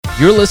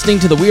You're listening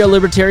to the We Are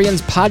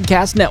Libertarians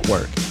Podcast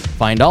Network.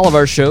 Find all of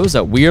our shows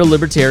at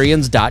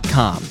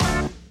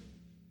wearelibertarians.com.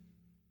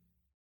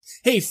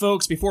 Hey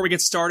folks, before we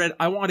get started,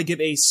 I want to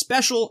give a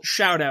special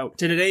shout out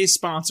to today's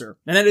sponsor,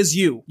 and that is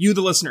you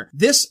the listener.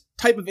 This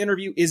type of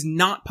interview is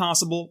not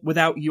possible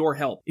without your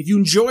help. If you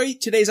enjoy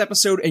today's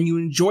episode and you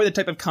enjoy the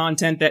type of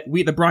content that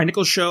we, the Brian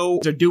Nichols Show,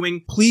 are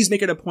doing, please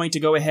make it a point to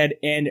go ahead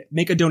and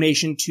make a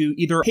donation to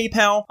either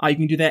PayPal. You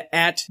can do that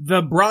at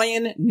The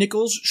Brian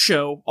Nichols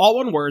Show, all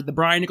one word, The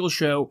Brian Nichols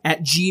Show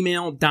at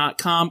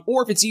gmail.com.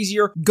 Or if it's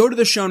easier, go to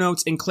the show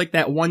notes and click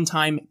that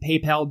one-time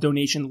PayPal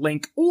donation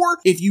link. Or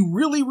if you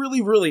really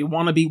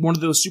want to be one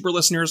of those super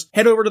listeners,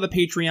 head over to the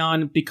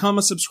Patreon, become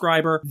a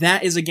subscriber.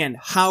 That is, again,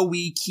 how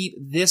we keep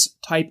this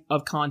type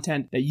of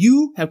content that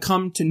you have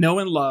come to know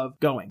and love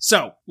going.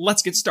 So,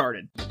 let's get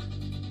started.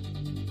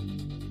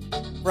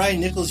 Brian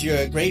Nichols, you're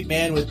a great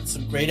man with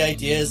some great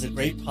ideas, a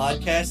great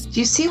podcast. Do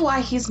you see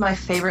why he's my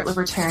favorite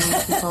libertarian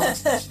people?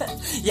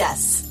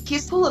 Yes.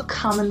 He's full of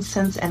common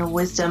sense and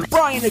wisdom.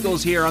 Brian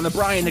Nichols here on The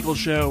Brian Nichols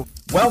Show.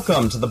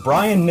 Welcome to The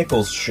Brian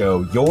Nichols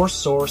Show, your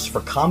source for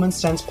common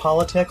sense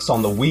politics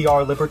on the We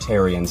Are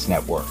Libertarians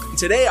Network.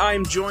 Today I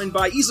am joined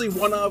by easily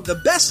one of the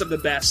best,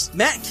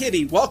 Matt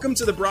Kibbe. Welcome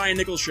to The Brian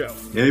Nichols Show.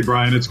 Hey,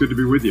 Brian, it's good to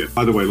be with you.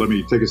 By the way, let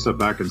me take a step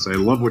back and say I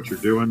love what you're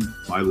doing.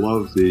 I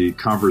love the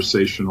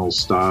conversational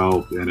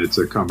style, and it's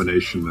a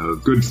combination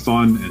of good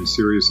fun and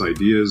serious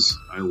ideas.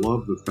 I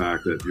love the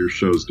fact that your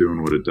show's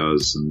doing what it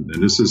does, and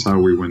this is how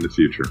we win the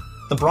future.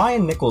 The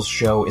Brian Nichols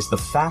Show is the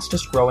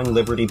fastest-growing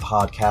liberty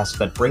podcast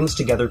that brings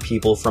together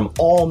people from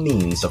all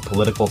means of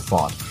political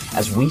thought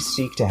as we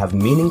seek to have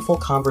meaningful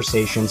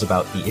conversations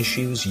about the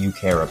issues you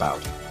care about.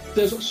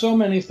 There's so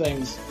many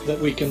things that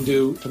we can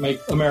do to make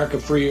America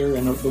freer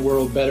and the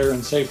world better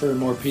and safer and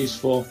more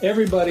peaceful.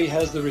 Everybody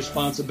has the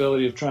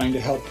responsibility of trying to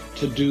help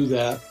to do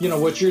that. You know,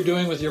 what you're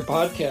doing with your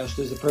podcast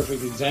is a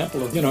perfect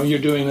example of, you're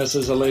doing this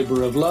as a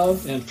labor of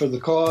love and for the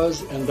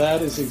cause, and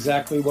that is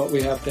exactly what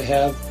we have to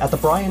have. At The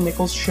Brian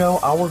Nichols Show,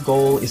 our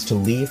goal is to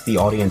leave the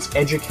audience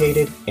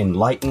educated,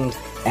 enlightened,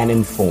 and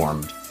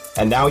informed.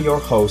 And now your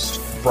host,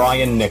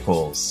 Brian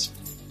Nichols.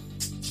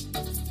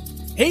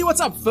 Hey,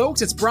 what's up,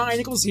 folks? It's Brian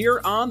Nichols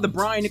here on The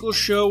Brian Nichols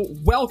Show.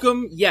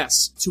 Welcome,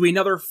 yes, to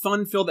another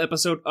fun-filled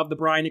episode of The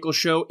Brian Nichols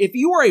Show. If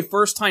you are a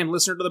first-time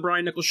listener to The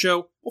Brian Nichols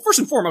Show, well, first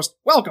and foremost,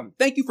 welcome.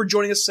 Thank you for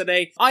joining us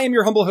today. I am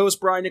your humble host,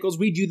 Brian Nichols.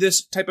 We do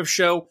this type of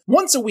show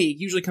once a week,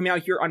 usually coming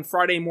out here on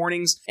Friday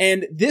mornings,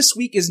 and this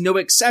week is no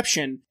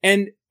exception.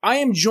 And I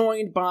am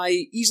joined by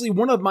easily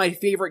one of my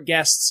favorite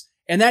guests,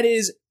 and that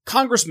is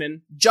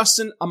Congressman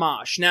Justin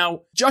Amash.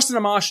 Now, Justin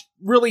Amash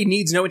really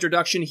needs no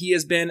introduction. He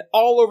has been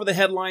all over the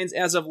headlines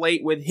as of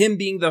late, with him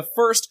being the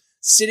first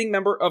sitting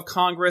member of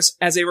Congress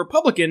as a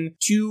Republican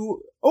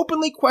to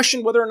openly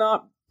question whether or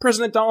not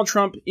President Donald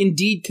Trump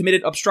indeed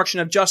committed obstruction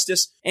of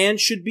justice and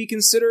should be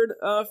considered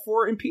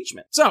for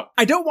impeachment. So,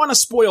 I don't want to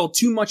spoil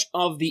too much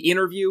of the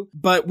interview,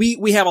 but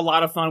we have a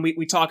lot of fun.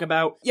 We talk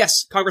about,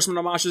 yes,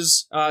 Congressman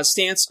Amash's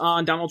stance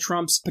on Donald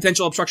Trump's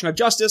potential obstruction of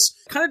justice,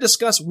 kind of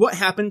discuss what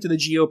happened to the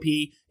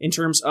GOP in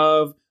terms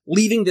of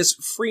leaving this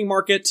free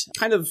market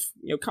kind of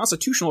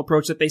constitutional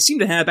approach that they seem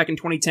to have back in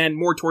 2010,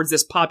 more towards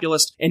this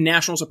populist and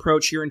nationalist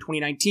approach here in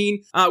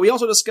 2019. We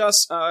also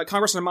discuss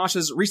Congressman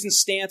Amash's recent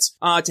stance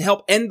to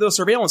help end the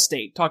surveillance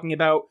state, talking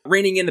about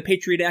reining in the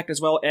Patriot Act as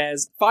well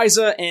as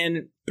FISA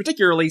and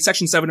particularly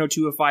Section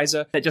 702 of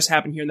FISA that just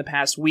happened here in the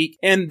past week.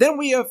 And then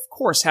we, of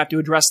course, have to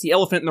address the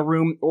elephant in the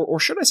room, or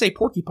should I say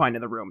porcupine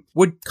in the room.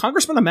 Would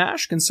Congressman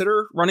Amash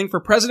consider running for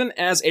president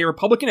as a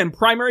Republican and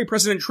primary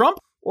President Trump?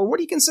 Or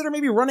would he consider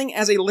maybe running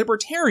as a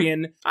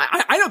libertarian?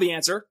 I know the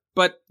answer,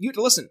 but you have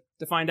to listen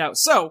to find out.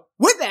 So,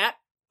 with that,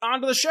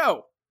 on to the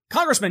show.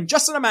 Congressman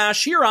Justin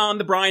Amash here on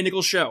The Brian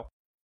Nichols Show.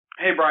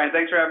 Hey, Brian,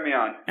 thanks for having me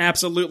on.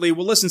 Absolutely.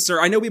 Well, listen, sir,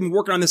 I know we've been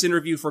working on this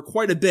interview for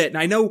quite a bit, and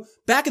I know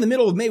back in the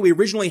middle of May, we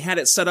originally had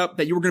it set up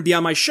that you were going to be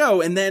on my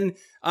show, and then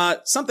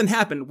something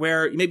happened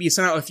where maybe you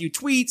sent out a few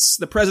tweets,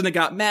 the president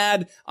got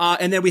mad,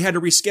 and then we had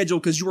to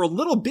reschedule because you were a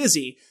little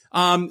busy.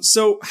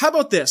 So how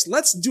about this?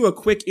 Let's do a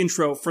quick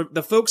intro for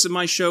the folks in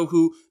my show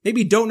who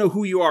maybe don't know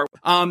who you are.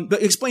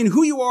 But explain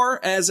who you are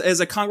as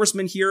a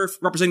congressman here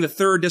representing the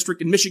 3rd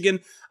District in Michigan.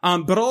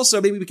 But also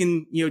maybe we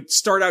can,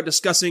 start out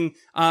discussing,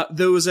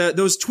 those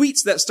tweets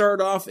that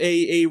started off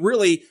a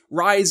really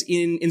rise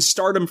in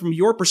stardom from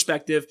your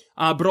perspective,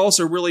 but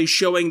also really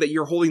showing that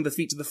you're holding the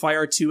feet to the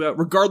fire to,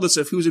 regardless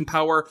of who's in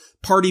power,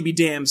 party be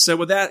damned. So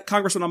with that,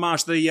 Congressman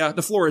Amash,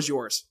 the floor is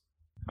yours.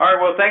 All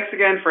right. Well, thanks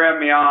again for having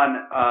me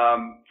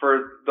on.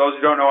 For those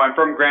who don't know, I'm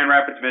from Grand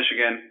Rapids,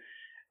 Michigan.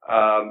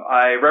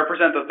 I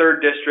represent the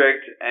 3rd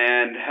District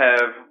and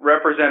have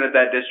represented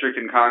that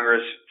district in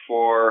Congress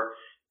for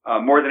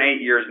more than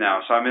 8 years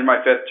now. So I'm in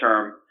my 5th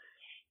term.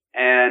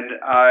 And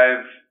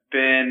I've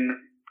been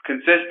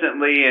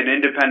consistently an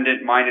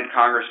independent-minded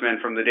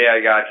congressman from the day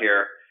I got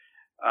here.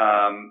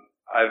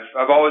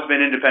 I've always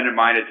been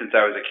independent-minded since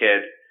I was a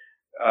kid.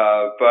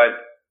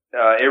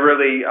 But it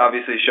really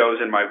obviously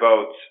shows in my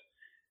votes.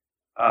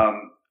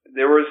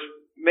 There was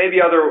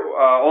maybe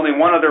only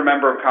one other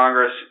member of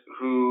Congress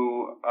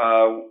who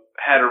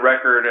had a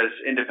record as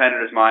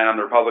independent as mine on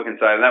the Republican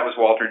side, and that was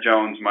Walter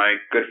Jones, my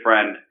good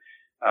friend,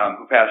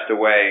 who passed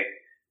away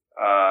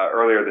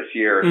earlier this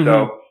year.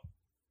 Mm-hmm.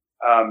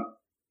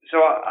 So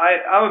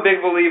I'm a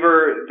big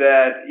believer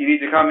that you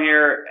need to come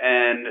here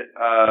and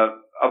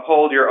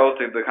uphold your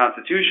oath of the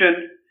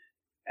Constitution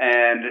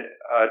and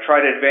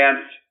try to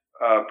advance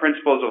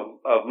principles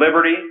of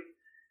liberty.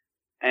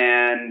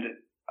 And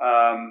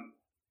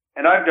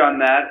I've done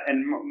that.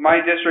 And my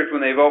district,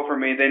 when they vote for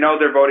me, they know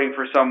they're voting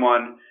for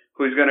someone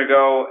who's going to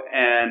go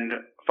and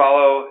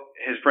follow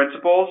his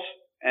principles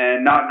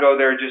and not go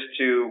there just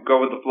to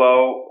go with the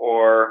flow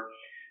or,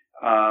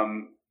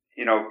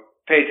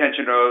 pay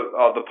attention to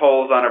the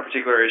polls on a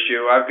particular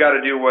issue. I've got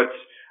to do what's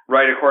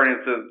right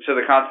according to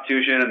the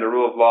Constitution and the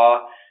rule of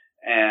law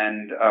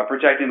and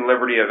protecting the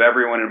liberty of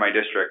everyone in my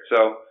district.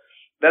 So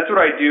that's what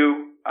I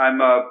do.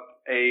 I'm a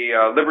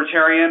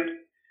libertarian.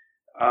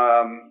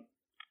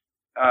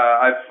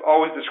 I've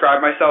always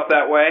described myself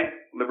that way.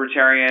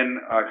 Libertarian,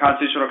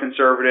 constitutional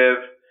conservative.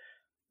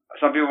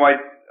 Some people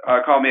might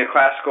call me a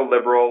classical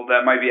liberal.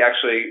 That might be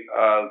actually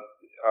a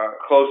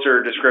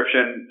closer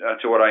description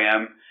to what I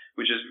am,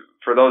 which is,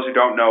 for those who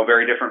don't know,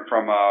 very different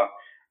from a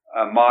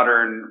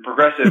modern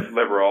progressive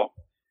liberal.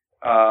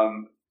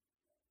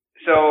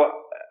 So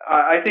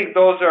I think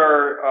those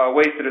are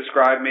ways to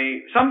describe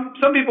me. Some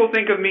people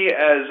think of me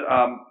as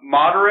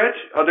moderate.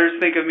 Others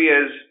think of me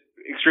as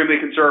extremely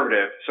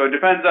conservative. So it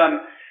depends on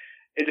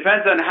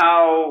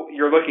how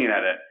you're looking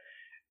at it.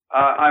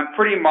 I'm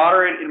pretty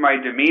moderate in my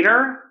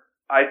demeanor.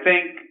 I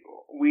think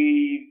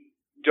we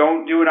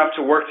don't do enough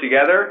to work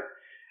together.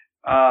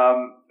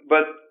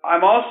 But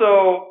I'm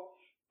also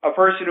a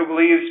person who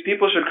believes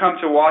people should come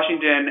to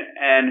Washington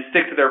and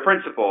stick to their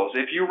principles.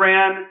 If you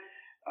ran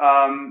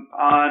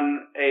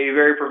on a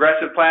very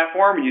progressive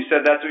platform and you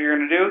said that's what you're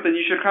going to do, then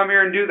you should come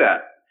here and do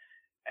that.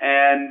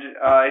 And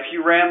if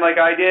you ran like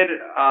I did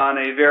on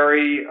a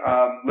very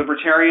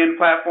libertarian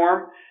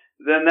platform,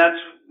 then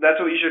that's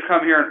what you should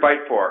come here and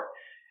fight for.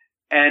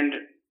 And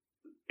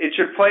it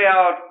should play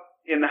out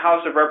in the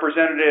House of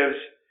Representatives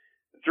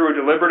through a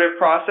deliberative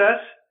process.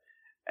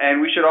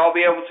 And we should all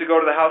be able to go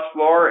to the House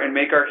floor and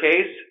make our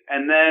case.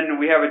 And then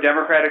we have a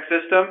democratic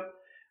system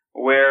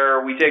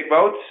where we take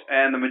votes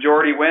and the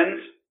majority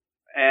wins.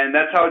 And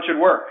that's how it should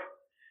work.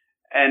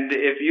 And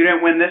if you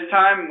didn't win this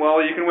time,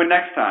 well, you can win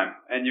next time.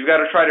 And you've got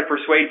to try to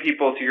persuade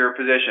people to your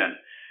position.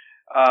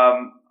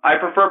 I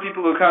prefer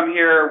people who come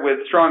here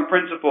with strong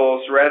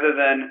principles rather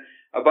than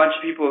a bunch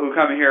of people who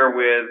come here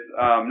with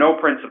no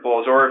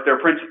principles, or if their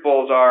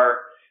principles are,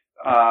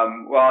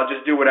 I'll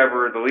just do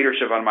whatever the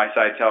leadership on my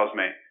side tells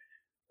me.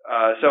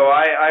 So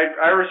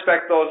I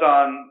respect those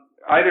on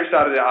either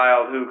side of the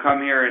aisle who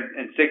come here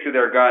and stick to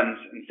their guns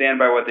and stand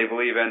by what they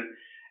believe in,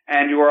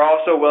 and who are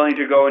also willing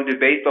to go and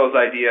debate those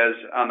ideas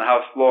on the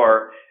House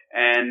floor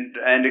and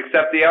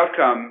accept the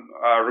outcome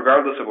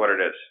regardless of what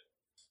it is.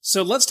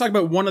 So let's talk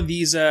about one of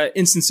these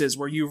instances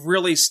where you've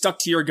really stuck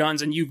to your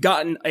guns and you've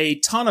gotten a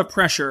ton of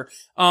pressure,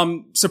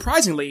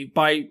 surprisingly,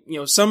 by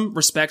some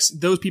respects,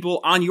 those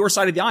people on your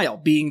side of the aisle,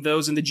 being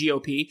those in the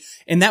GOP.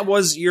 And that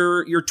was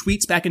your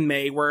tweets back in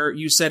May, where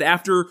you said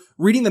after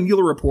reading the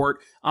Mueller report,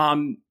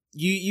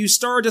 you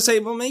started to say,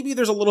 well, maybe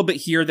there's a little bit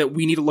here that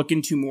we need to look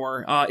into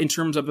more in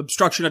terms of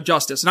obstruction of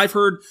justice. And I've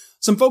heard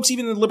some folks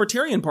even in the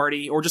Libertarian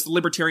Party or just the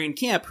Libertarian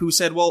camp who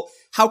said, well,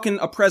 how can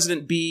a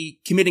president be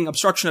committing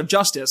obstruction of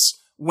justice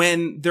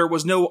when there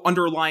was no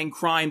underlying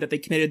crime that they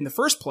committed in the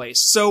first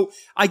place? So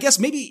I guess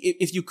maybe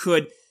if you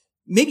could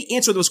maybe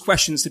answer those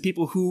questions to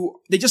people who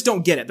they just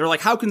don't get it. They're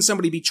like, how can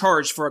somebody be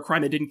charged for a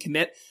crime they didn't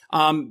commit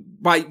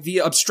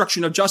via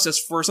obstruction of justice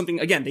for something,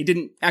 again, they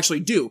didn't actually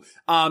do?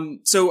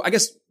 So I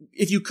guess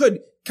if you could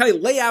kind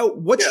of lay out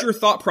what's your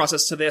thought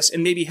process to this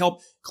and maybe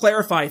help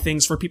clarify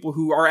things for people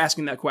who are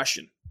asking that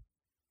question.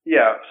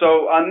 Yeah. So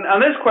on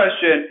this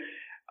question,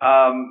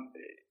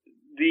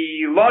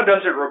 the law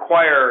doesn't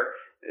require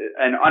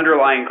an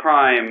underlying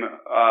crime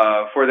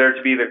for there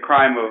to be the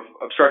crime of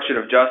obstruction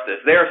of justice.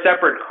 They are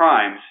separate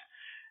crimes.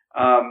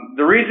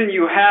 The reason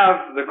you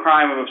have the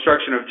crime of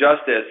obstruction of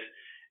justice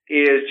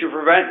is to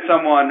prevent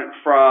someone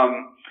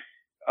from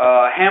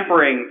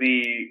hampering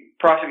the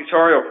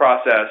prosecutorial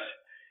process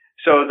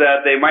so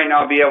that they might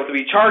not be able to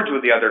be charged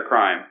with the other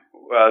crime,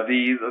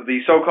 the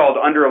so-called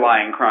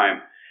underlying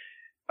crime.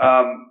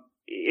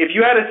 If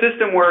you had a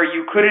system where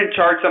you couldn't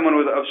charge someone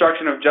with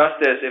obstruction of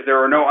justice if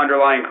there were no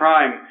underlying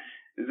crime,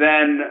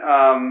 then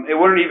it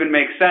wouldn't even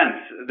make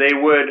sense. They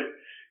would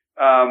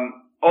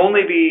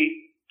only be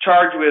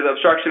charged with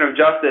obstruction of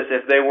justice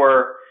if they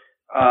were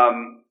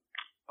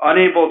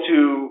unable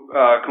to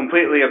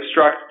completely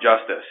obstruct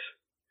justice.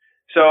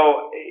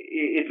 So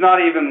it's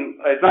not even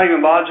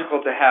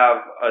logical to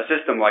have a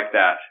system like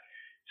that.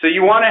 So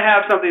you want to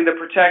have something that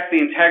protects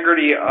the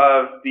integrity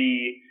of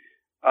the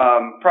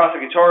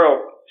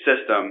prosecutorial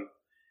system,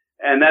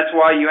 and that's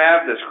why you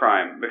have this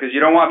crime, because you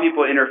don't want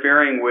people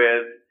interfering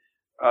with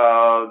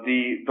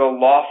the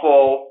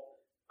lawful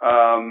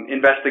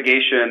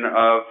investigation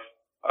of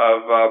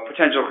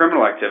potential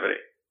criminal activity.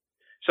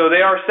 So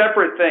they are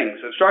separate things.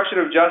 Obstruction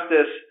of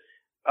justice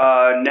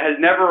has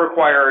never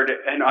required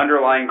an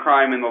underlying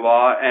crime in the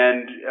law,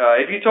 and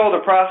if you told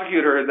a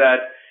prosecutor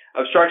that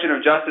obstruction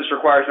of justice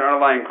requires an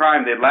underlying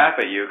crime, they'd laugh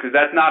at you, because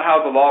that's not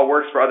how the law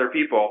works for other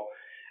people.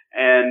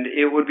 And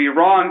it would be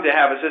wrong to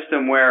have a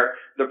system where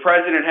the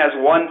president has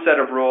one set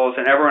of rules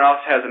and everyone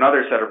else has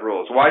another set of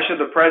rules. Why should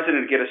the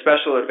president get a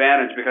special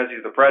advantage because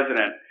he's the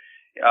president,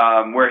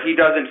 where he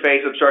doesn't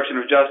face obstruction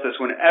of justice,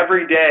 when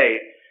every day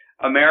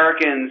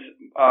Americans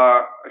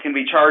can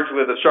be charged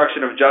with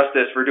obstruction of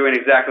justice for doing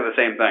exactly the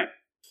same thing?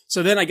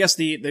 So then I guess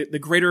the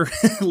greater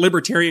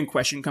libertarian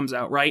question comes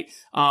out, right?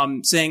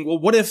 Saying,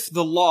 well, what if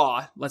the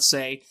law, let's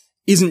say,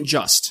 isn't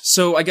just?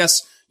 So I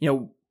guess,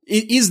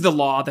 is the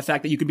law, the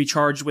fact that you could be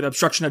charged with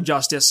obstruction of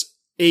justice,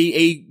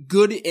 a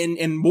good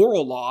and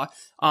moral law,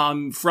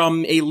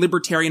 from a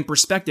libertarian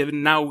perspective?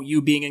 And now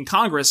you being in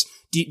Congress,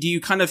 do you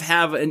kind of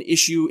have an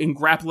issue in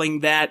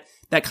grappling that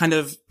kind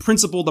of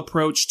principled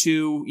approach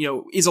to,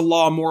 is a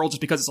law moral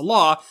just because it's a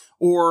law?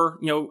 Or,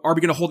 are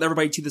we going to hold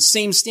everybody to the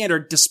same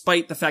standard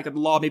despite the fact that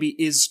the law maybe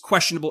is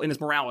questionable in its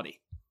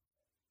morality?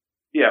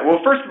 Yeah, well,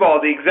 first of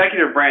all, the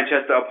executive branch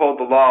has to uphold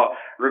the law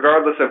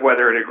regardless of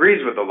whether it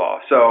agrees with the law.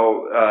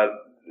 So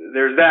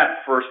there's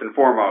that first and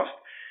foremost.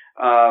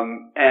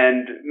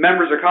 And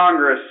members of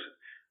Congress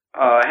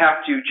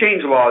have to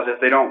change laws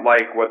if they don't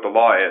like what the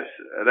law is.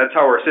 That's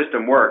how our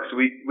system works.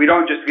 We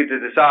don't just get to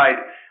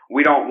decide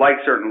we don't like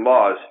certain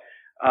laws.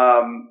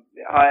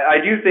 I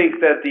do think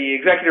that the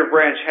executive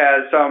branch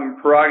has some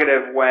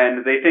prerogative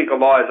when they think a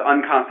law is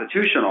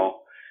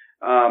unconstitutional.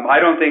 I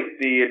don't think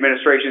the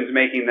administration's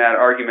making that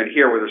argument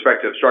here with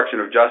respect to obstruction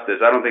of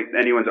justice. I don't think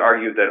anyone's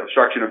argued that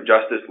obstruction of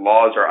justice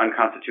laws are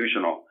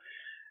unconstitutional.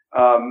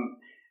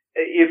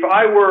 If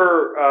I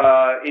were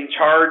in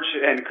charge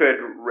and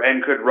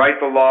could write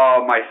the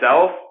law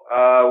myself,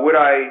 would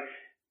I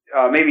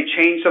maybe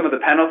change some of the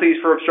penalties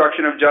for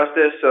obstruction of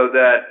justice so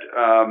that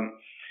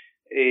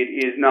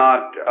it is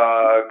not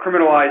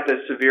criminalized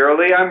as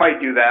severely? I might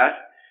do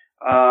that.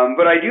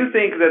 But I do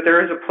think that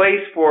there is a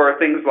place for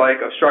things like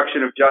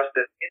obstruction of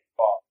justice in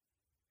law,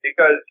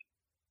 because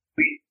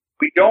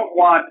we don't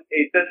want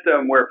a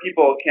system where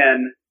people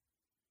can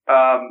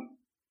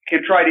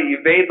try to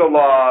evade the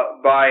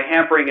law by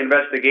hampering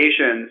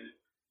investigations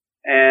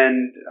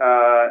and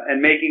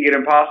making it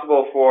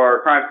impossible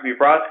for crimes to be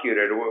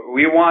prosecuted.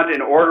 We want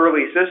an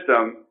orderly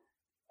system.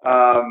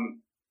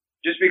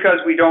 Just because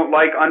we don't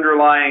like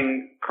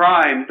underlying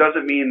crime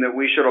doesn't mean that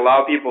we should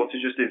allow people to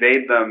just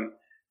evade them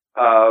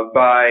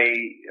by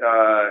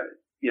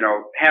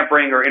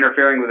hampering or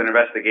interfering with an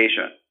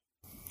investigation.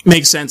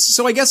 Makes sense.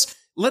 So I guess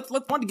let's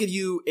want to give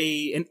you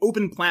an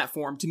open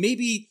platform to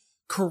maybe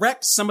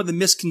correct some of the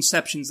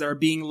misconceptions that are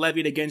being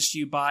levied against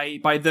you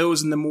by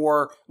those in the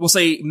more, we'll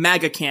say,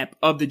 MAGA camp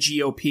of the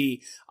GOP.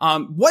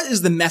 What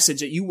is the message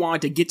that you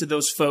want to get to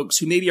those folks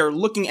who maybe are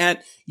looking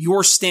at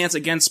your stance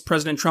against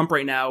President Trump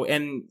right now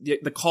and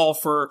the call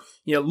for,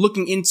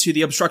 looking into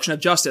the obstruction of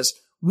justice?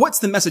 What's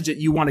the message that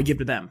you want to give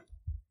to them?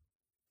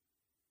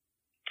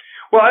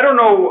 Well, I don't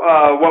know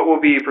what will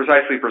be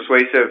precisely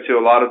persuasive to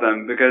a lot of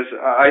them, because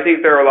I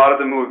think there are a lot of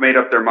them who have made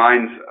up their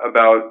minds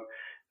about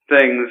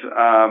things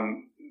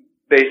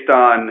based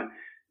on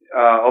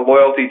a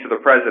loyalty to the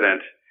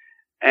president.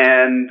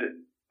 And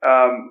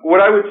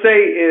what I would say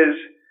is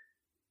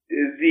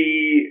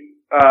the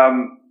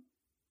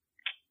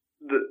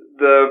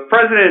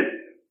president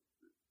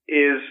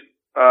is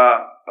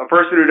a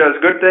person who does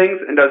good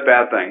things and does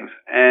bad things.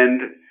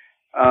 And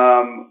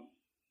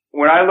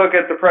when I look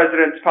at the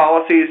president's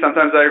policies,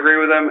 sometimes I agree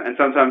with them and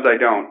sometimes I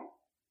don't.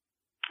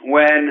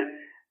 When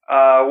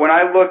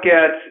I look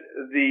at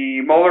the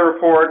Mueller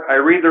report, I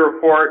read the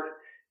report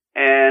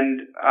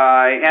and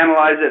I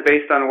analyze it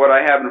based on what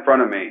I have in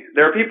front of me.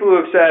 There are people who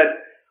have said,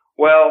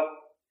 well,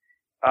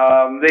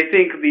 they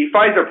think the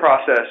FISA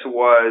process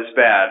was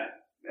bad.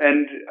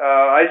 And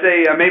I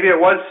say maybe it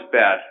was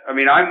bad. I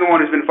mean, I'm the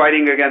one who's been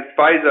fighting against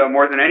FISA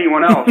more than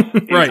anyone else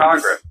in right.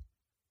 Congress.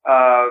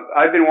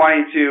 I've been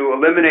wanting to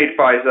eliminate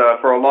FISA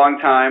for a long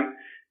time.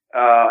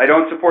 I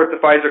don't support the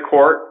FISA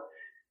court.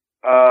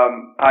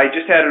 I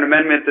just had an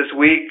amendment this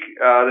week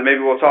that maybe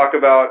we'll talk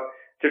about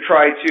to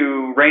try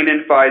to rein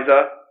in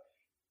FISA.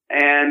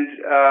 And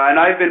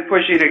I've been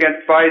pushing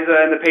against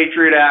FISA and the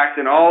Patriot Act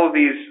and all of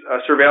these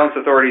surveillance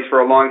authorities for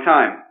a long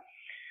time.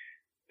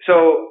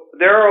 So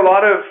there are a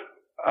lot of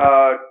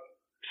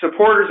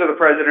supporters of the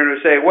president who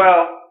say,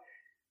 well,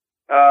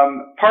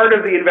 part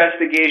of the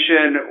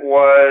investigation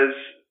was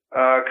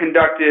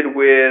conducted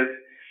with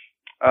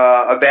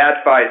a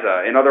bad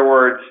FISA. In other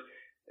words,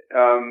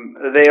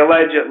 they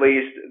allege at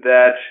least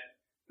that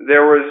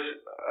there was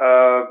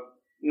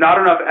not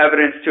enough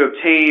evidence to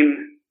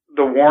obtain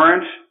the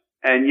warrant,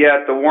 and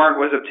yet the warrant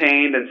was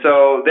obtained, and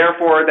so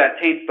therefore that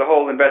taints the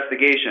whole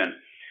investigation.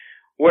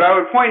 What I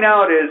would point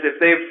out is if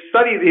they've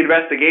studied the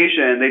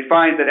investigation, they'd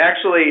find that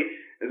actually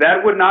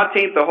that would not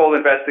taint the whole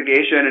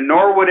investigation, and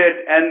nor would it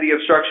end the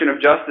obstruction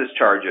of justice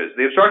charges.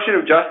 The obstruction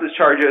of justice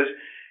charges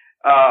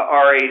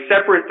are a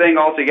separate thing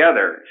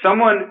altogether.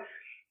 Someone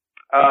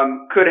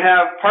could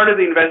have part of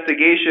the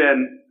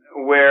investigation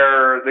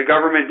where the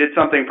government did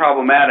something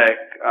problematic,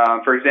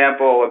 for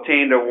example,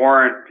 obtained a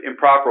warrant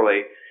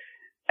improperly,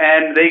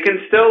 and they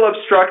can still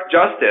obstruct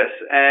justice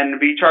and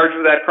be charged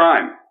with that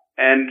crime.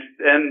 And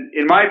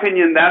in my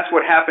opinion, that's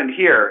what happened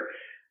here,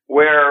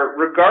 where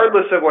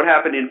regardless of what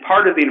happened in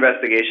part of the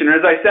investigation, and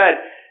as I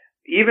said,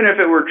 even if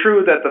it were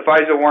true that the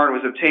FISA warrant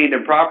was obtained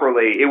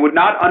improperly, it would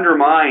not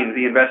undermine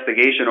the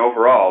investigation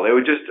overall. It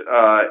would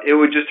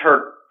just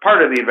hurt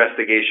part of the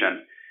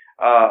investigation,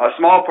 a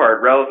small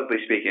part,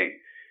 relatively speaking.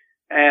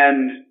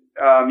 And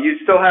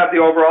you'd still have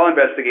the overall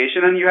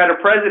investigation, and you had a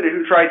president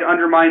who tried to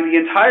undermine the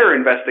entire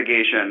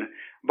investigation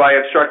by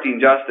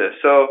obstructing justice.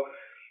 So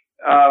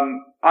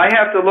I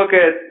have to look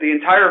at the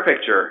entire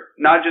picture,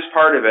 not just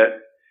part of it.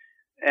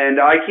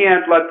 And I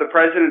can't let the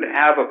president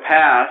have a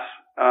pass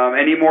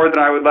any more than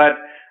I would let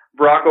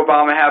Barack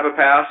Obama have a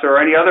pass or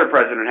any other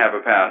president have a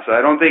pass.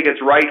 I don't think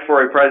it's right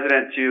for a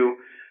president to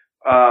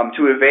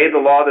evade the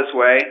law this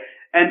way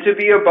and to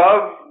be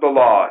above the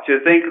law,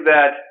 to think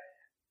that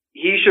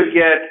he should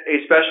get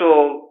a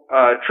special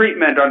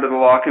treatment under the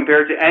law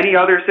compared to any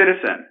other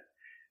citizen.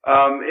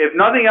 If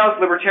nothing else,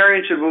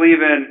 libertarians should believe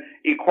in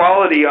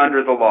equality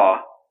under the law.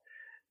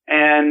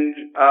 And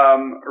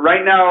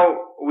right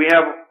now, we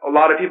have a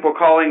lot of people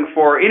calling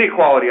for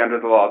inequality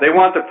under the law. They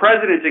want the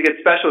president to get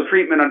special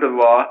treatment under the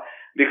law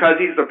because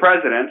he's the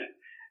president.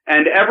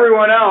 And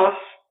everyone else,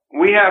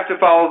 we have to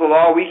follow the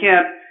law. We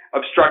can't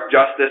obstruct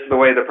justice the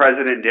way the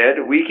president did.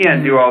 We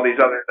can't do all these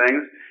other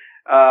things.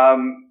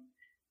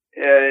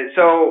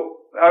 So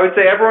I would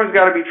say everyone's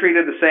got to be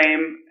treated the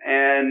same,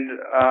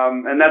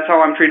 and that's how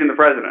I'm treating the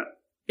president.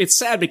 It's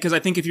sad because I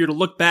think if you were to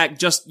look back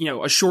just,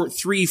 a short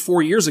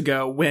 3-4 years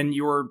ago when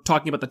you were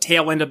talking about the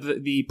tail end of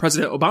the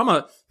President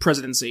Obama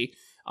presidency,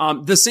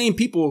 the same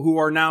people who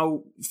are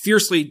now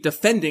fiercely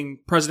defending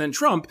President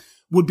Trump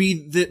would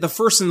be the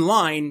first in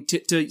line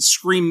to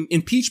scream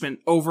impeachment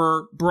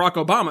over Barack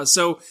Obama.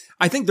 So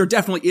I think there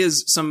definitely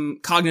is some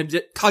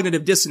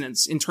cognitive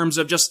dissonance in terms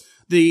of just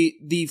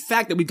the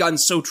fact that we've gotten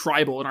so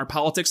tribal in our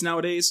politics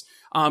nowadays,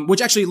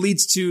 which actually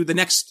leads to the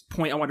next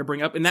point I want to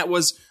bring up, and that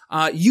was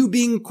you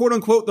being quote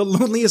unquote the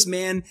loneliest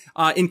man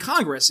in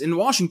Congress in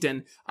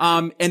Washington,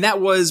 and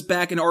that was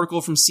back an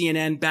article from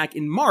CNN back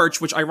in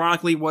March, which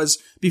ironically was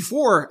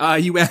before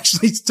you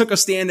actually took a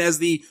stand as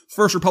the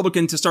first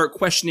Republican to start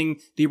questioning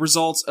the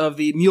results of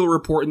the Mueller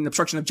report and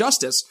obstruction of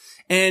justice.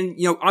 And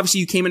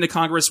obviously you came into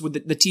Congress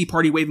with the Tea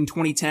Party wave in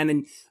 2010,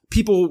 and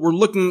people were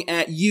looking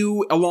at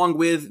you along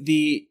with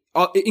the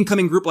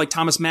incoming group like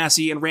Thomas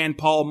Massie and Rand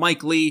Paul,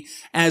 Mike Lee,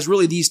 as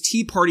really these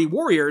Tea Party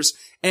warriors.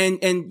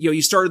 And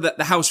you started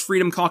the House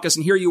Freedom Caucus,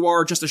 and here you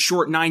are just a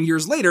short 9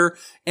 years later.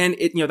 And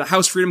the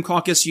House Freedom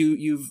Caucus,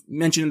 you've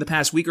mentioned in the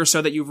past week or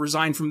so that you've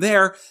resigned from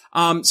there.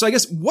 So I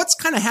guess what's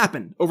kind of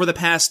happened over the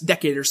past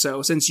decade or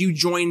so since you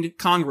joined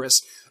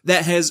Congress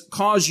that has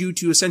caused you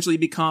to essentially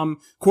become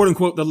quote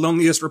unquote the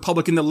loneliest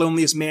Republican, the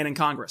loneliest man in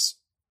Congress?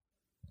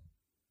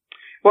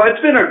 Well,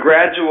 it's been a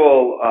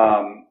gradual,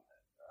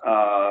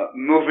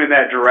 move in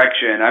that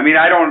direction. I mean,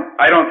 I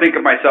don't think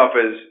of myself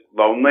as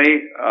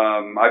lonely.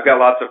 I've got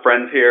lots of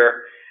friends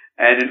here.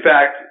 And in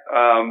fact,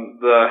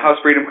 the House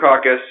Freedom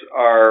Caucus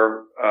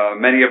are,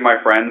 many of my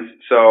friends.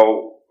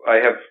 So I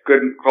have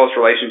good, close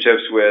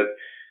relationships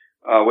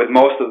with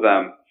most of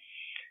them.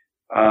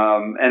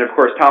 And of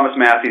course, Thomas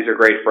Massie's a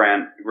great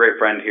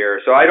friend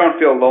here. So I don't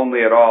feel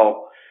lonely at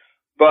all.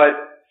 But,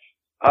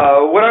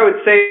 what I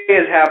would say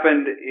has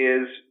happened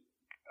is,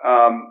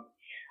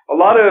 a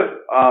lot of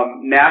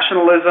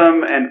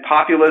nationalism and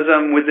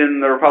populism within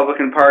the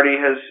Republican Party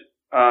has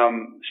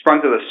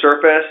sprung to the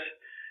surface.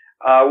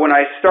 When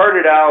I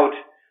started out,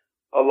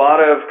 a lot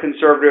of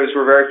conservatives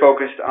were very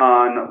focused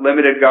on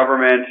limited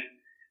government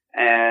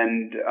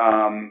and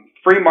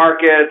free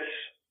markets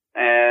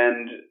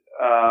and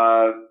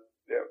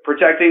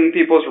protecting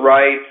people's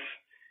rights.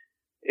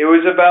 It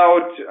was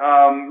about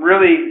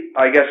really,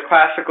 I guess,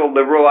 classical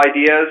liberal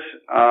ideas,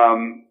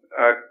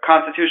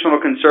 constitutional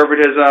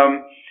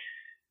conservatism,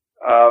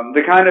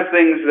 the kind of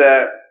things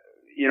that,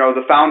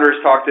 the founders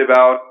talked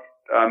about,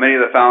 many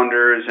of the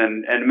founders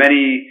and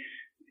many,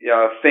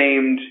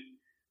 famed,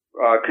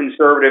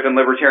 conservative and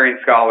libertarian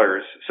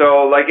scholars.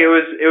 So,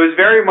 it was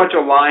very much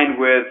aligned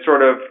with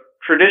sort of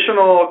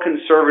traditional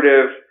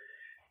conservative,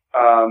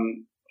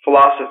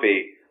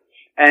 philosophy.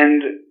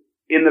 And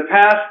in the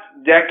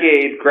past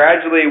decade,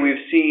 gradually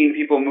we've seen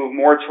people move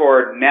more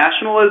toward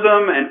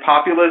nationalism and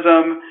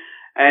populism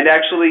and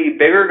actually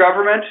bigger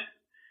government.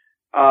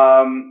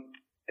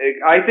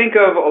 I think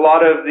of a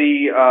lot of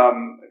the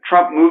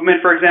Trump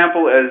movement, for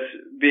example, as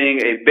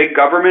being a big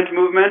government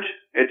movement.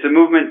 It's a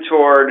movement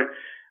toward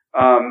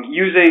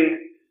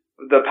using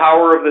the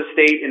power of the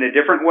state in a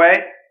different way.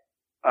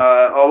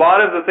 A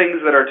lot of the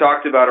things that are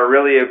talked about are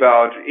really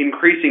about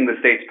increasing the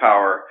state's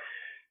power.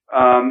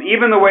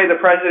 Even the way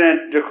the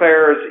president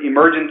declares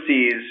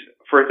emergencies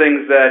for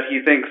things that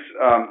he thinks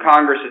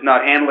Congress is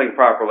not handling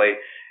properly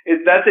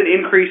that's an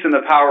increase in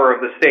the power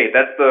of the state.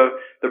 That's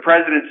the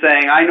president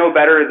saying, I know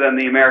better than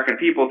the American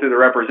people through the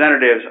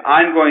representatives.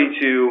 I'm going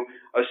to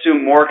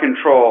assume more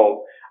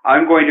control.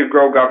 I'm going to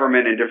grow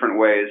government in different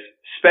ways.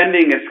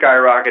 Spending is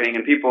skyrocketing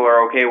and people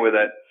are okay with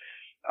it.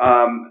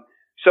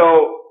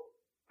 So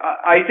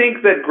I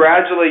think that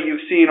gradually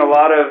you've seen a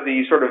lot of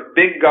the sort of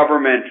big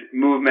government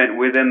movement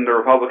within the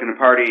Republican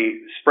Party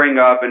spring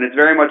up, and it's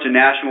very much a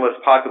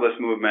nationalist populist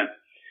movement.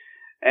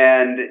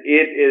 And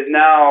it is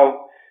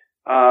now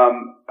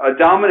a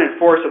dominant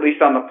force, at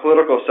least on the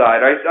political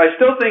side. I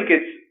still think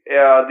it's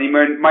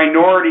the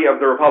minority of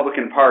the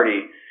Republican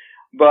Party,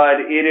 but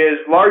it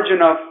is large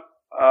enough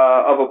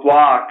of a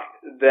bloc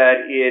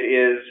that it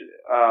is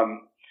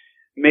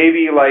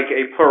maybe like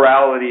a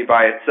plurality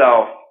by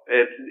itself.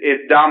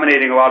 It's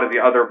dominating a lot of the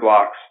other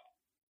blocs.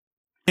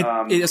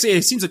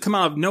 It seems to come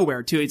out of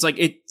nowhere too. It's like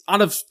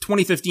out of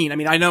 2015. I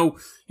mean, I know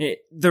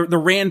the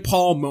Rand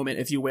Paul moment,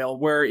 if you will,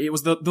 where it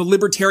was the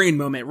libertarian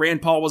moment.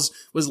 Rand Paul was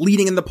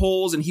leading in the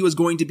polls, and he was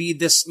going to be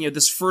this,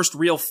 this first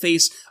real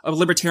face of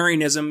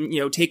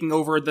libertarianism, taking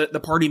over the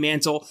party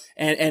mantle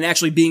and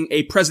actually being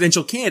a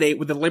presidential candidate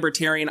with the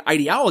libertarian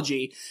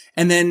ideology.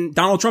 And then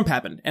Donald Trump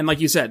happened. And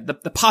like you said,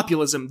 the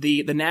populism,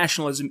 the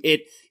nationalism,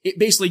 it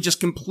basically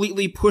just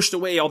completely pushed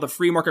away all the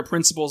free market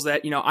principles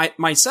that, I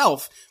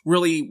myself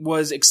really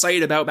was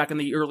excited about back in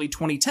the early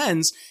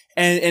 2010s.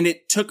 And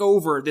it took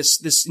over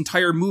this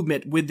entire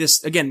movement with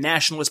this, again,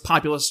 nationalist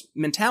populist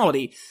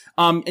mentality.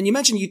 And you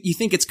mentioned you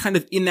think it's kind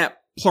of in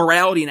that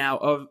plurality now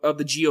of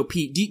the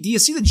GOP. Do you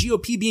see the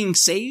GOP being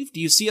saved? Do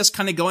you see us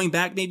kind of going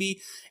back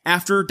maybe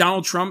after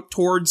Donald Trump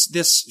towards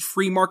this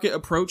free market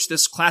approach,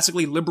 this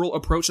classically liberal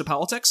approach to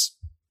politics?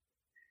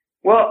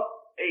 Well,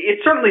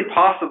 it's certainly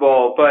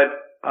possible, but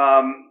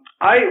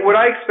what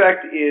I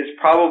expect is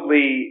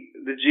probably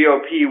the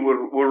GOP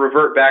will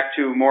revert back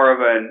to more of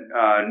a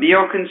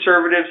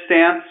neoconservative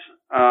stance,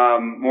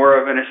 more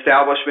of an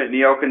establishment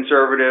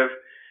neoconservative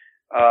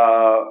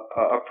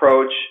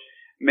approach,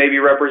 maybe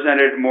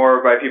represented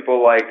more by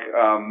people like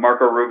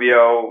Marco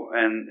Rubio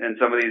and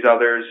some of these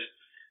others,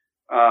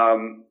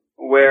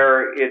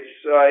 where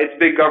it's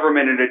big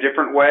government in a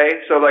different way.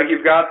 So like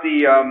you've got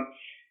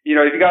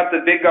you've got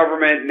the big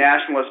government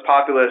nationalist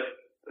populist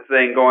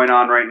thing going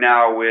on right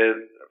now with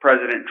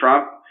President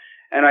Trump.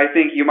 And I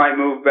think you might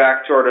move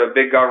back toward a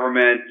big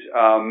government,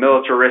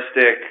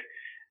 militaristic,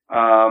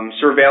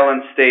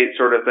 surveillance state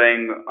sort of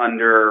thing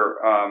under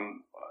a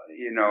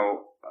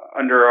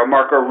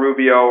Marco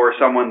Rubio or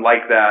someone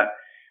like that.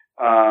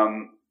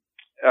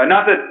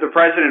 Not that the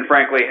president,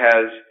 frankly,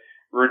 has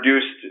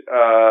reduced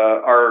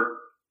our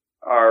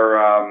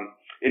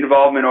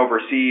involvement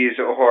overseas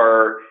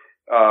or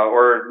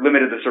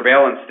limited the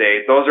surveillance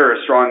state. Those are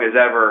as strong as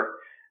ever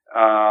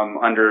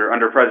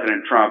under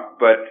President Trump,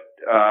 but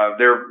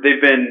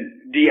they've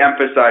been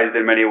de-emphasized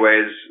in many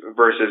ways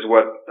versus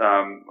what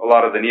a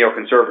lot of the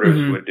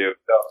neoconservatives would do.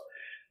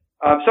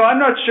 So I'm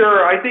not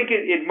sure. I think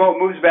it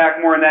moves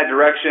back more in that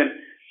direction.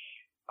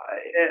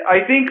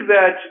 I think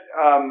that,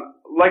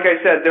 like I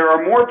said, there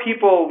are more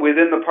people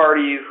within the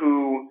party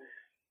who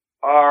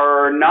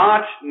are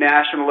not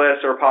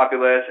nationalists or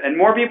populists, and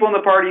more people in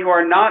the party who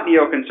are not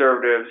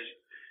neoconservatives.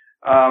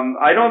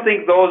 I don't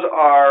think those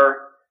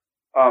are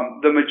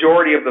the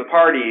majority of the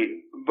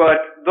party,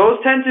 but those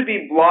tend to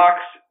be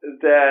blocs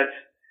that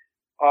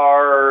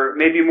are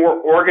maybe more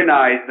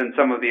organized than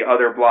some of the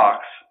other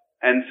blocs.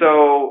 And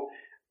so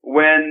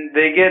when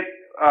they get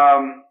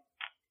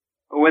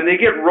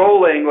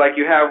rolling, like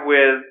you have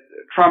with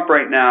Trump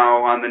right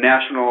now on the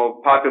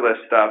national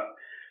populist stuff,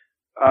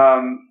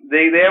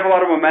 they have a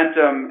lot of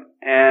momentum,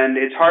 and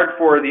it's hard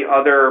for the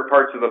other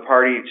parts of the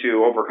party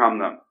to overcome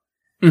them.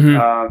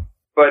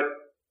 But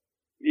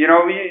you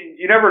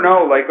never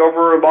know. Like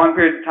over long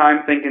periods of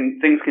time,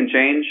 things can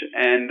change,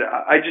 and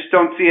I just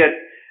don't see it.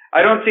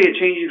 I don't see it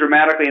changing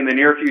dramatically in the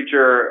near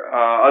future,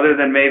 other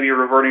than maybe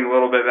reverting a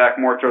little bit back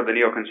more toward the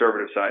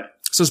neoconservative side.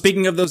 So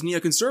speaking of those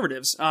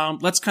neoconservatives,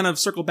 let's kind of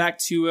circle back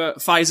to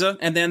FISA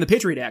and then the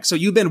Patriot Act. So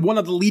you've been one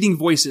of the leading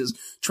voices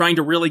trying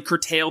to really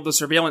curtail the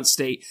surveillance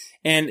state,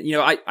 and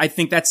I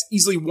think that's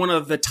easily one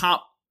of the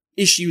top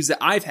issues that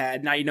I've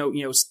had. Now,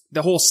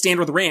 the whole Stand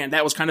with Rand,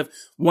 that was kind of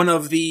one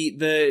of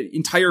the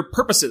entire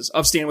purposes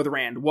of Stand with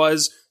Rand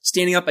was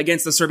standing up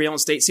against the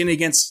surveillance state, standing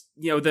against,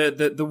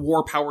 the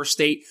war power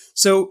state.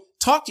 So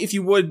talk, if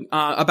you would,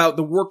 about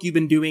the work you've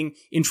been doing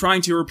in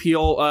trying to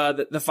repeal,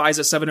 the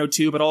FISA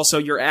 702, but also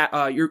your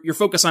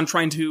focus on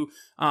trying to,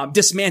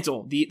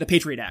 dismantle the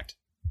Patriot Act.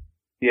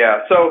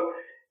 Yeah. So,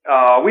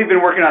 we've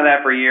been working on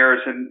that for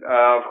years. And,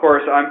 of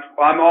course,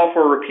 I'm all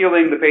for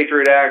repealing the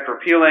Patriot Act,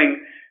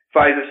 repealing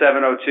FISA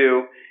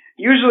 702.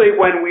 Usually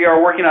when we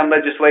are working on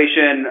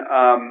legislation,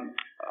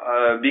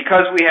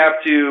 because we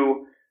have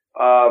to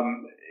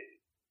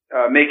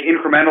make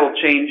incremental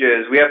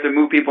changes, we have to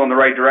move people in the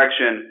right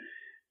direction,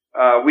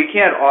 we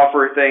can't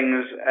offer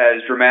things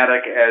as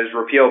dramatic as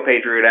repeal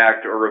Patriot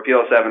Act or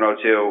repeal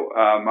 702.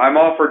 I'm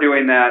all for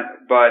doing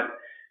that, but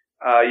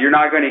you're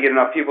not going to get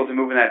enough people to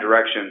move in that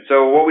direction.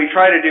 So what we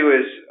try to do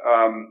is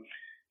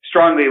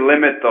strongly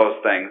limit those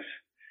things.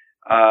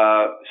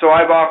 So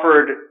I've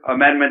offered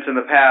amendments in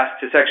the past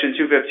to Section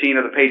 215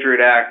 of the Patriot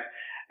Act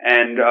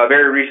and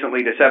very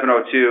recently to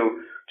 702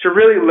 to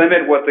really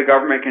limit what the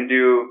government can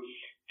do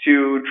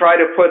to try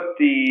to put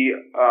the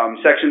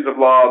sections of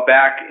law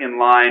back in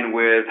line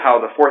with how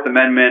the Fourth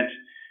Amendment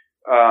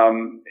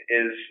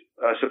is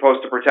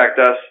supposed to protect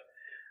us.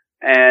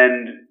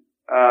 And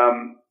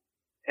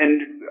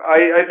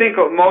I think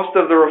most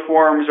of the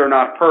reforms are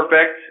not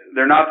perfect.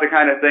 They're not the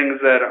kind of things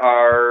that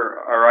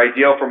are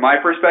ideal from my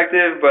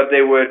perspective, but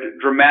they would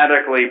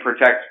dramatically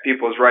protect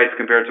people's rights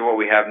compared to what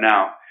we have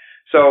now.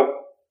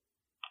 So,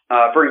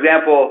 for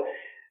example,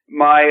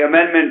 my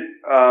amendment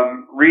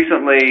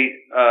recently,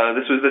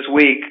 this was this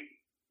week,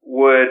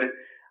 would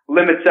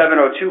limit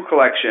 702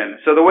 collection.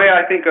 So the way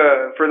I think,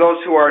 for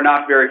those who are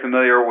not very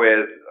familiar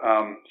with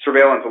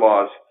surveillance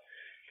laws,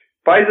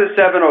 FISA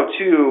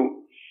 702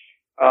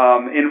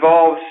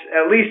 involves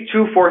at least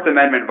two Fourth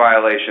Amendment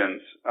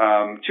violations,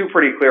 two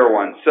pretty clear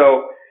ones.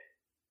 So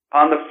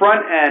on the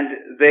front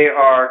end, they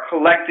are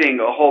collecting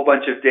a whole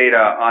bunch of data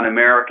on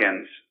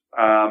Americans,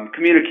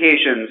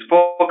 communications,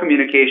 full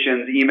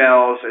communications,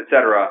 emails,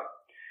 etc.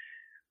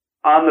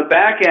 On the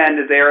back end,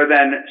 they are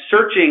then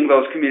searching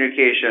those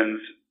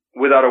communications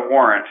without a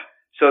warrant.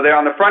 So they're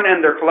on the front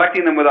end, they're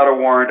collecting them without a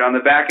warrant. On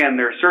the back end,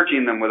 they're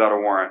searching them without a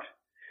warrant.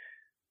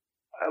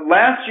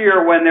 Last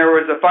year, when there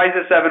was a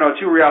FISA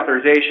 702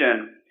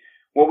 reauthorization,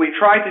 what we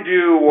tried to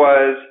do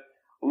was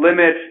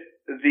limit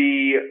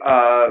the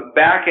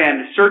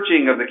back-end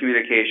searching of the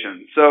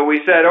communications. So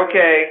we said,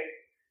 okay,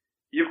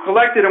 you've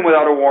collected them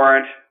without a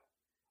warrant,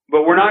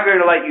 but we're not going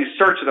to let you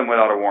search them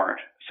without a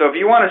warrant. So if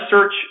you want to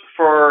search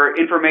for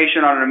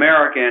information on an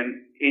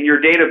American in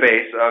your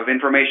database of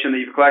information that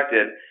you've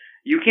collected,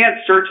 you can't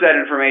search that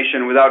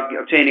information without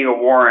obtaining a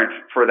warrant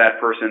for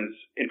that person's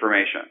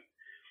information.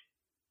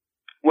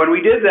 When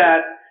we did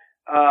that,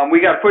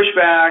 we got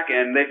pushback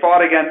and they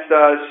fought against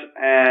us,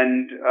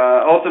 and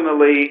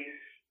ultimately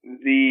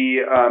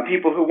the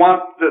people who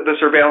want the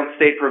surveillance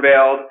state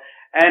prevailed,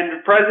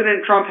 and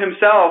President Trump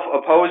himself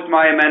opposed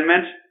my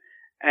amendment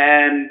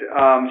and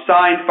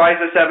signed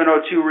FISA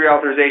 702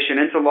 reauthorization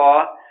into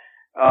law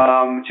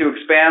to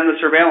expand the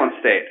surveillance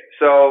state.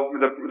 So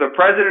the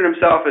president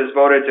himself has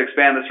voted to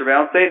expand the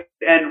surveillance state,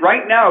 and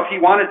right now, if he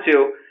wanted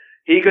to,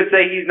 he could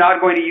say he's not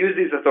going to use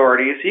these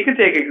authorities. He can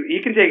take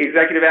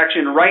executive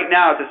action right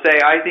now to say,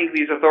 I think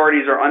these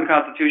authorities are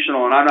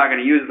unconstitutional and I'm not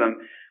going to use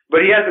them. But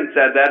he hasn't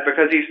said that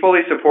because he's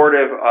fully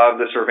supportive of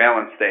the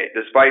surveillance state,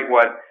 despite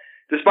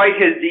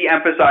his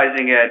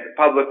de-emphasizing it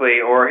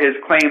publicly or his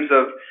claims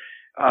of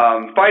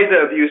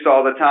FISA abuse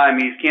all the time.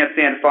 He can't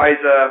stand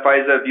FISA.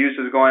 FISA abuse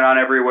is going on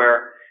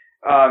everywhere.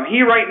 He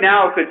right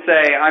now could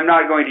say, I'm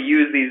not going to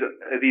use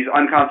these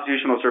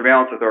unconstitutional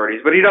surveillance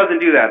authorities, but he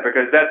doesn't do that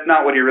because that's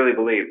not what he really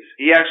believes.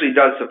 He actually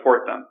does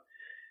support them.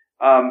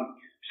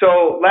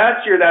 So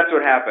last year, that's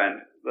what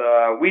happened.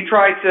 We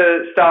tried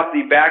to stop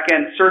the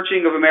back-end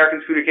searching of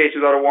Americans'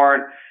 communications without a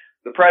warrant.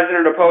 The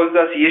president opposed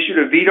us. He issued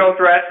a veto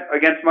threat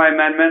against my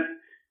amendment,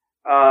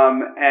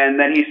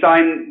 and then he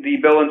signed the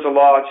bill into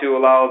law to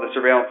allow the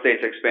surveillance state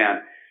to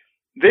expand.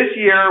 This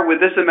year, with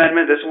this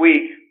amendment this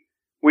week,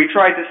 we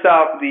tried to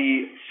stop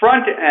the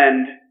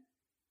front-end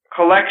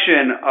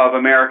collection of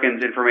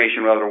Americans' information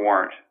without a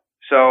warrant.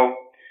 So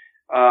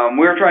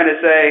we were trying to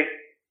say,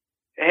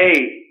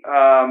 hey,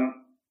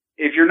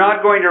 if you're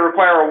not going to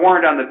require a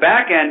warrant on the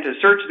back end to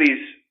search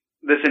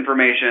this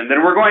information,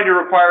 then we're going to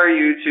require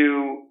you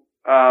to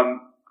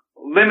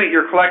limit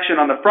your collection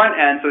on the front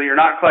end so that you're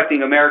not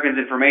collecting Americans'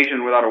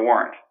 information without a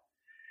warrant.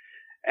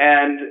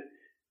 And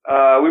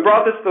we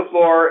brought this to the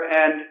floor,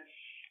 and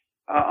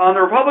on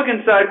the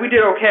Republican side, we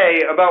did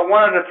okay. About 1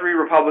 out of 3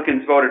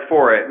 Republicans voted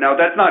for it. Now,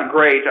 that's not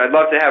great. I'd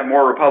love to have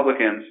more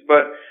Republicans.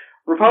 But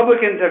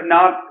Republicans have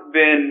not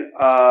been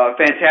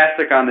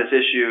fantastic on this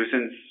issue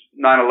since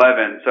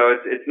 9/11. So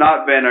it's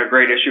not been a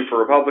great issue for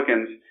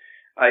Republicans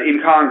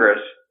in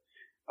Congress.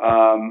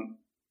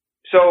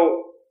 So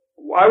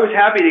I was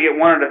happy to get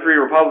 1 out of 3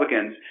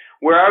 Republicans.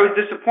 Where I was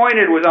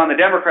disappointed was on the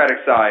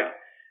Democratic side.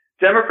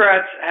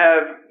 Democrats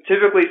have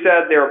typically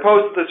said they're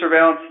opposed to the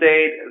surveillance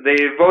state. They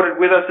voted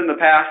with us in the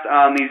past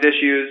on these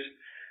issues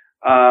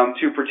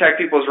to protect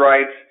people's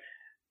rights.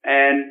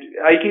 And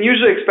I can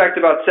usually expect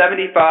about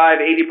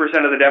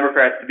 75-80% of the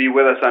Democrats to be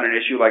with us on an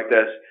issue like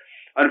this.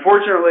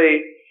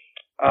 Unfortunately,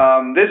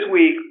 this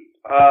week,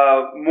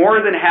 more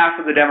than half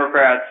of the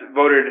Democrats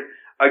voted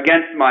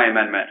against my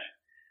amendment,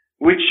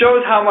 which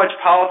shows how much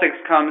politics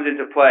comes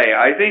into play.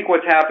 I think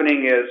what's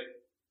happening is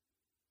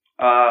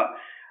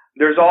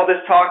there's all this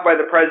talk by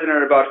the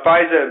president about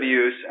FISA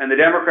abuse, and the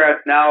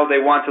Democrats now they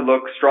want to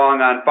look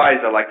strong on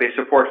FISA, like they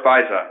support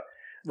FISA.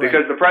 Right.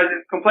 Because the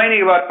president's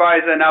complaining about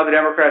FISA, now the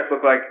Democrats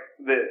look like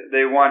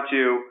they want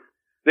to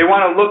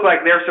look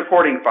like they're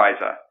supporting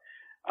FISA.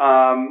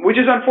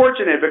 Which is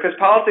unfortunate because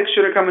politics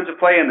shouldn't come into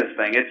play in this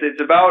thing. It's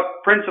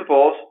about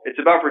principles. It's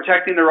about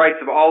protecting the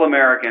rights of all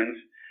Americans.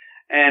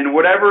 And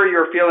whatever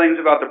your feelings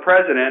about the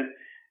president,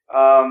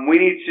 we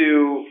need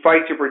to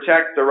fight to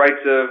protect the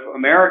rights of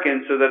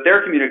Americans so that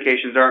their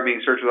communications aren't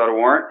being searched without a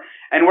warrant.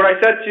 And what I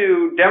said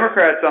to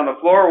Democrats on the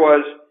floor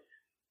was,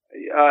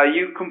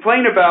 you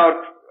complain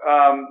about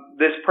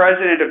this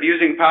president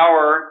abusing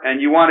power,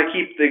 and you want to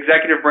keep the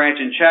executive branch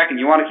in check, and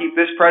you want to keep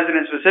this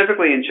president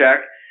specifically in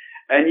check,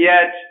 and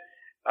yet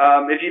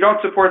if you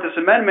don't support this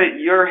amendment,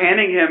 you're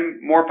handing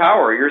him more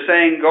power. You're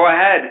saying, go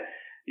ahead.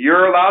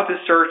 You're allowed to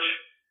search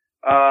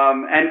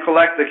and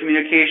collect the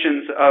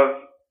communications of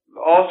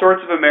all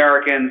sorts of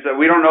Americans.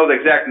 We don't know the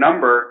exact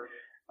number,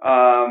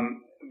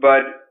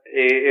 but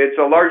it's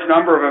a large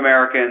number of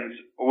Americans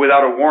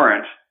without a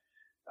warrant,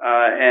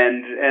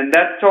 and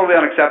that's totally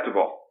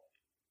unacceptable.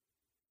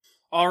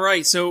 All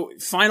right, so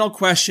final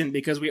question,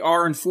 because we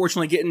are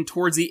unfortunately getting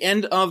towards the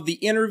end of the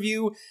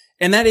interview,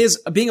 and that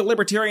is, being a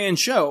libertarian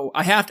show,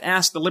 I have to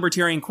ask the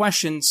libertarian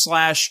question /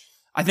 I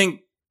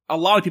think a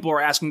lot of people are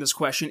asking this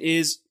question,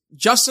 is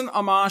Justin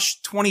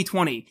Amash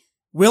 2020.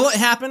 Will it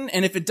happen?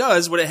 And if it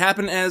does, would it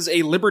happen as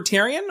a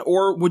libertarian,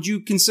 or would you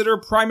consider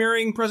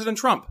primarying President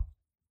Trump?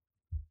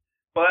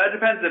 Well, that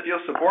depends if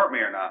you'll support me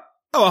or not.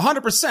 Oh,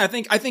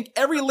 100%. I think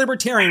every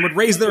libertarian would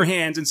raise their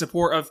hands in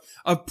support of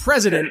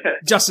President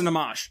Justin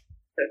Amash.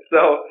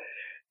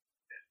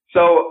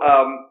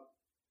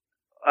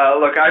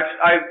 Look,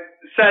 I've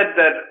said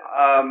that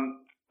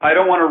I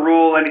don't want to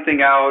rule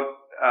anything out.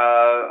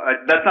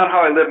 That's not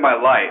how I live my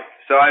life.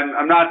 So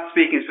I'm not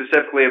speaking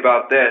specifically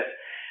about this.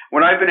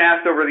 When I've been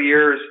asked over the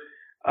years,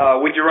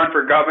 would you run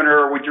for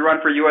governor? Would you run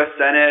for U.S.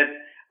 Senate?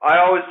 I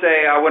always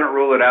say I wouldn't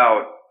rule it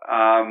out.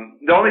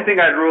 The only thing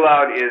I'd rule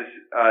out is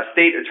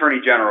state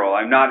attorney general.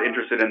 I'm not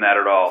interested in that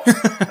at all.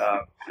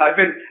 I've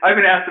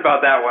been asked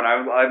about that one.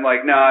 I'm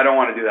like, no, I don't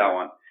want to do that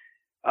one.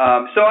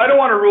 So I don't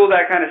want to rule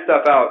that kind of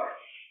stuff out.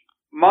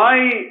 My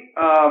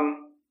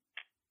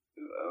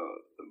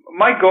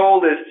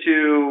goal is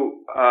to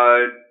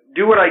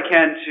do what I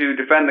can to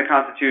defend the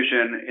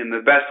Constitution in the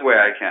best way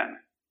I can.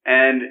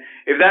 And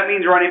if that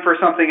means running for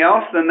something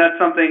else, then that's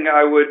something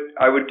I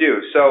would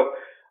do. So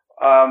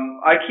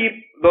I keep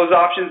those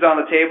options on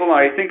the table, and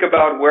I think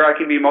about where I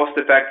can be most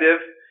effective.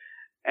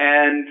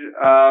 And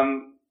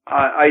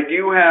I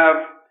do have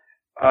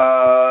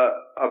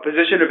a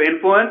position of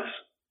influence.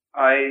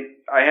 I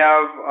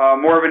have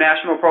more of a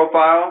national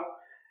profile,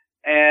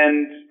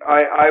 and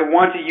I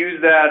want to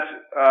use that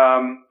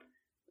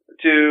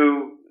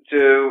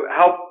to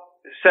help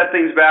set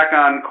things back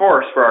on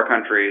course for our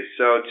country.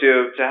 So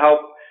to help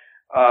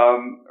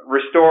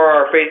restore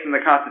our faith in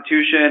the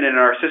Constitution and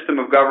our system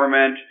of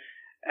government,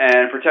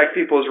 and protect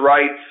people's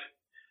rights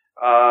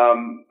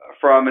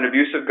from an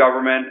abusive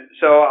government.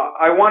 So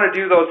I want to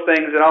do those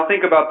things, and I'll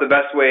think about the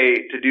best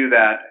way to do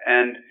that.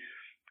 And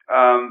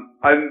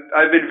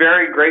I've been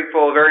very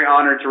grateful, very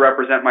honored to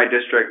represent my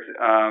district.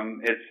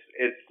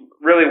 It's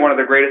really one of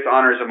the greatest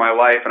honors of my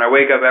life, and I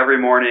wake up every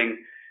morning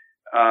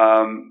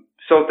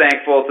so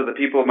thankful to the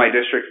people of my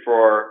district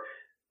for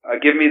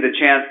giving me the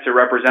chance to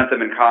represent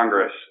them in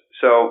Congress.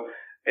 So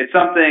it's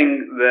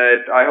something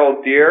that I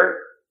hold dear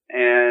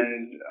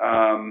and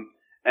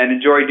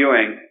enjoy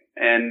doing.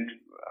 And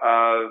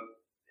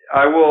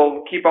I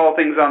will keep all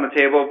things on the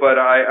table, but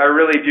I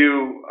really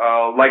do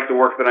like the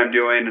work that I'm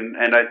doing,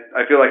 and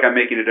I feel like I'm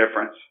making a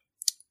difference.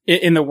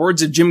 In the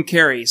words of Jim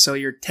Carrey, so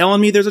you're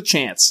telling me there's a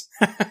chance.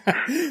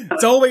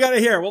 That's all we got to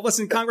hear. Well,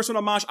 listen, Congressman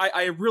Amash,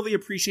 I really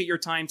appreciate your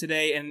time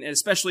today, and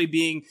especially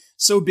being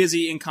so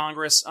busy in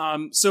Congress.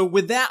 So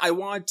with that, I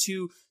want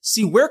to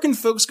see, where can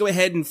folks go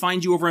ahead and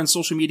find you over on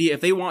social media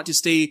if they want to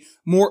stay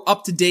more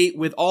up to date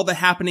with all the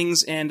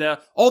happenings and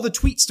all the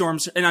tweet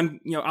storms. And I'm,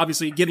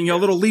 obviously giving you a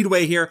little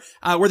leadway here,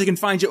 where they can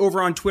find you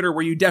over on Twitter,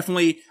 where you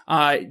definitely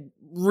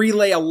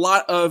relay a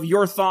lot of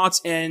your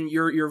thoughts and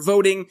your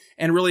voting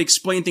and really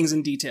explain things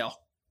in detail.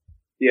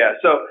 Yeah,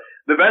 so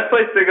the best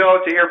place to go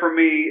to hear from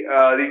me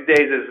these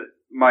days is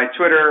my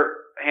Twitter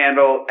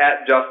handle,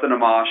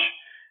 @JustinAmash.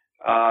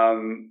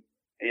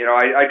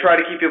 I try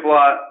to keep people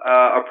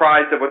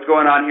apprised of what's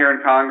going on here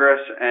in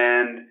Congress,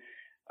 and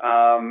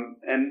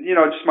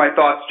just my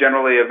thoughts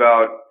generally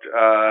about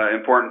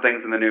important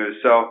things in the news.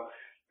 So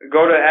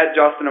go to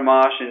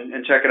 @JustinAmash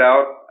and check it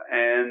out.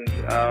 And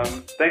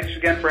thanks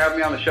again for having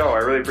me on the show. I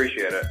really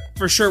appreciate it.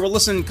 For sure. Well,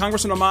 listen,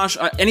 Congressman Amash,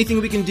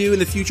 anything we can do in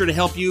the future to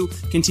help you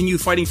continue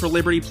fighting for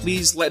liberty,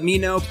 please let me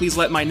know. Please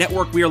let my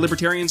network, We Are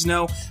Libertarians,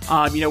 know.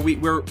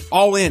 We're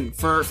all in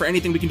for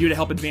anything we can do to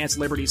help advance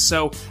liberty.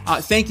 So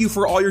thank you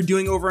for all you're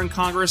doing over in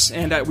Congress,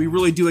 and we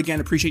really do, again,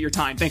 appreciate your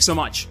time. Thanks so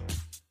much.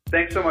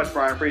 Thanks so much,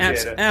 Brian.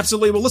 Appreciate it.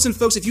 Absolutely. Well, listen,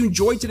 folks, if you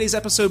enjoyed today's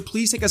episode,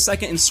 please take a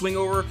second and swing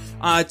over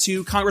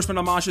to Congressman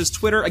Amash's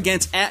Twitter. Again,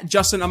 it's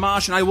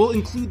 @JustinAmash, and I will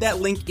include that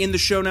link in the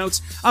show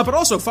notes. But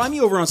also, find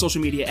me over on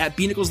social media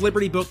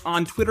 @BNicholsLiberty, both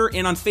on Twitter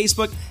and on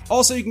Facebook.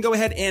 Also, you can go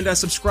ahead and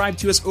subscribe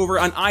to us over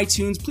on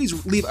iTunes.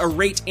 Please leave a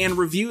rate and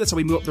review. That's how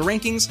we move up the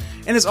rankings.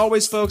 And as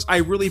always, folks, I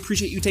really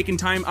appreciate you taking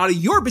time out of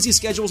your busy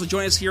schedules to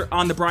join us here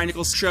on The Brian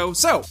Nichols Show.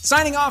 So,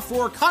 signing off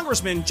for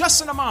Congressman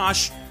Justin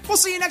Amash, we'll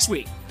see you next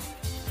week.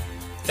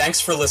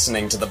 Thanks for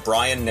listening to The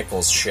Brian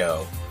Nichols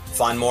Show.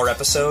 Find more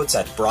episodes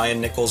at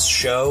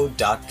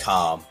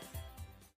briannicholsshow.com.